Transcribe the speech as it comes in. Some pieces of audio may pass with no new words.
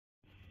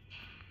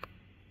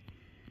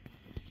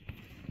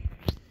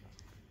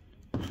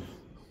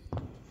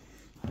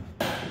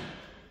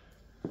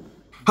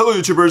Hello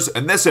YouTubers,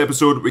 in this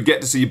episode we get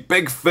to see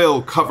Big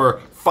Phil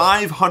cover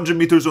 500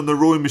 meters on the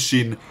rowing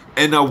machine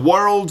in a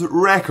world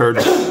record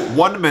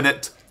 1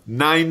 minute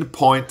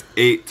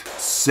 9.8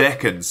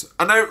 seconds.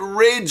 An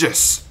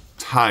outrageous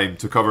time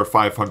to cover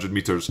 500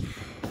 meters.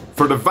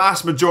 For the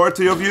vast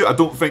majority of you, I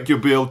don't think you'll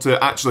be able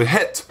to actually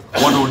hit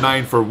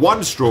 109 for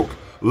one stroke,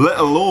 let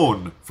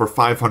alone for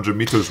 500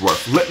 meters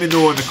worth. Let me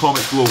know in the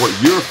comments below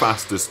what your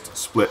fastest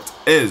split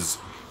is.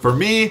 For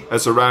me,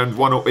 it's around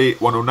 108,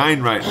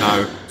 109 right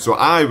now, so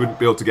I wouldn't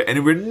be able to get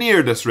anywhere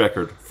near this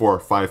record for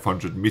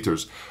 500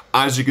 meters.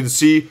 As you can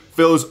see,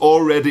 Phil is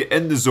already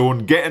in the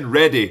zone, getting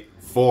ready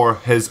for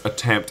his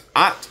attempt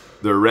at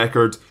the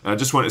record. And I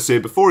just want to say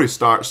before he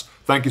starts,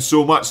 thank you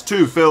so much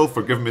to Phil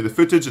for giving me the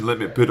footage and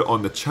letting me put it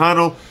on the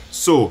channel.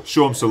 So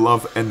show him some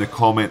love in the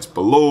comments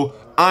below.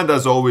 And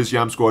as always,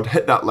 Yam Squad,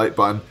 hit that like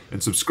button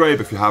and subscribe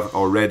if you haven't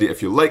already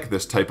if you like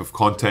this type of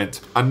content.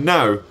 And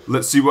now,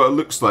 let's see what it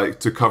looks like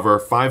to cover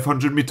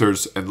 500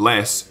 meters in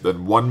less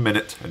than 1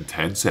 minute and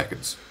 10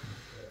 seconds.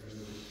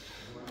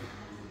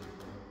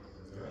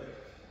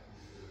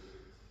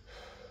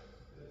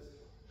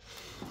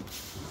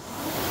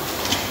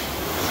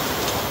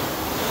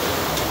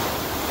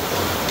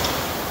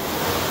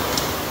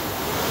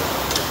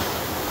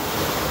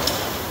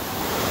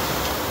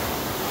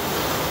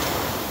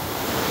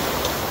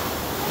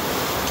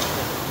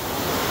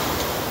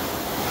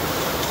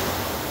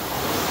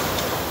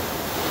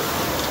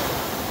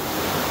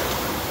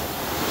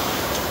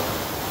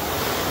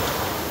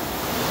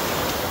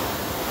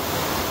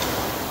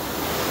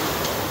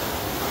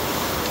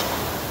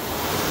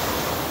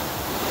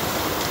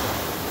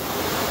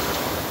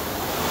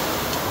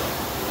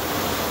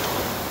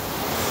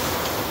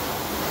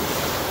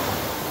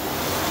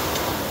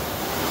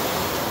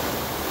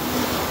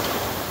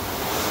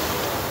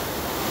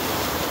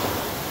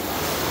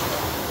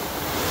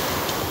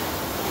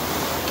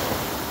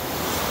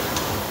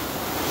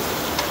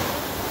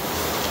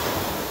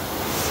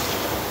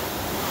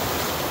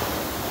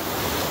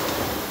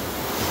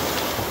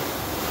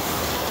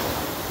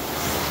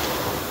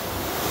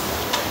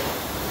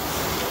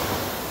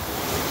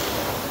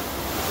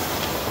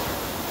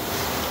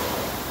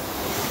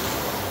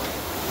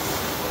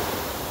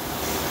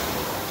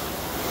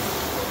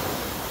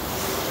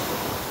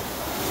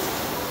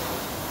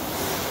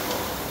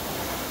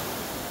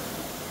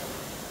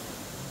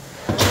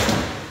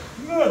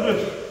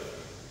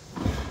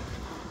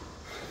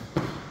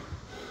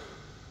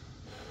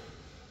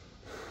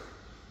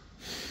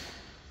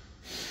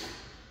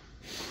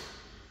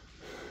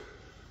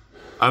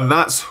 And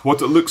that's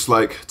what it looks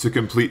like to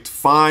complete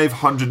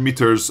 500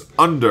 meters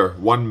under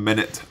 1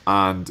 minute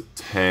and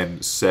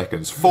 10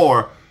 seconds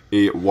for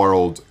a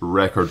world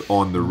record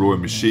on the rowing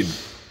machine.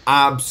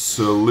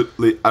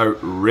 Absolutely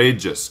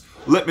outrageous.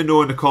 Let me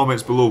know in the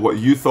comments below what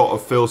you thought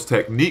of Phil's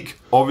technique.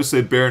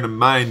 Obviously, bearing in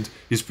mind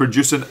he's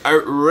producing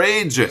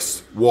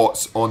outrageous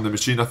watts on the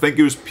machine. I think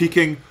he was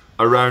peaking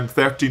around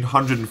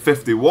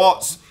 1350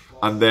 watts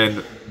and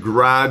then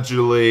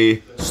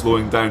gradually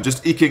slowing down,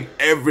 just eking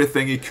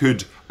everything he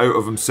could out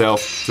of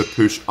himself to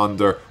push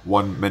under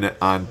 1 minute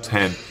and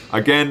 10.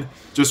 Again,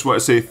 just want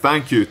to say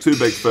thank you to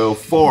Big Phil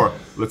for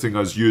letting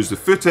us use the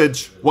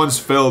footage. Once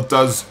Phil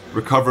does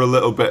recover a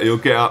little bit, he'll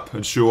get up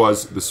and show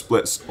us the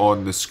splits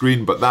on the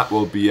screen, but that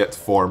will be it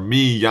for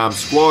me, Yam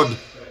Squad.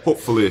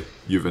 Hopefully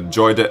you've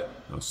enjoyed it.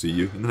 I'll see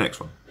you in the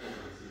next one.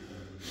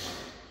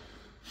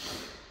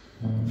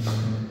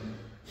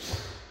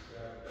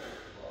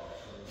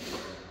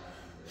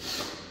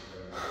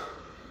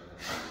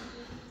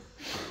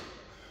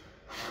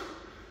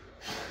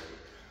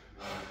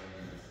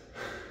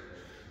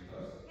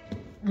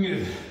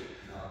 Yeah.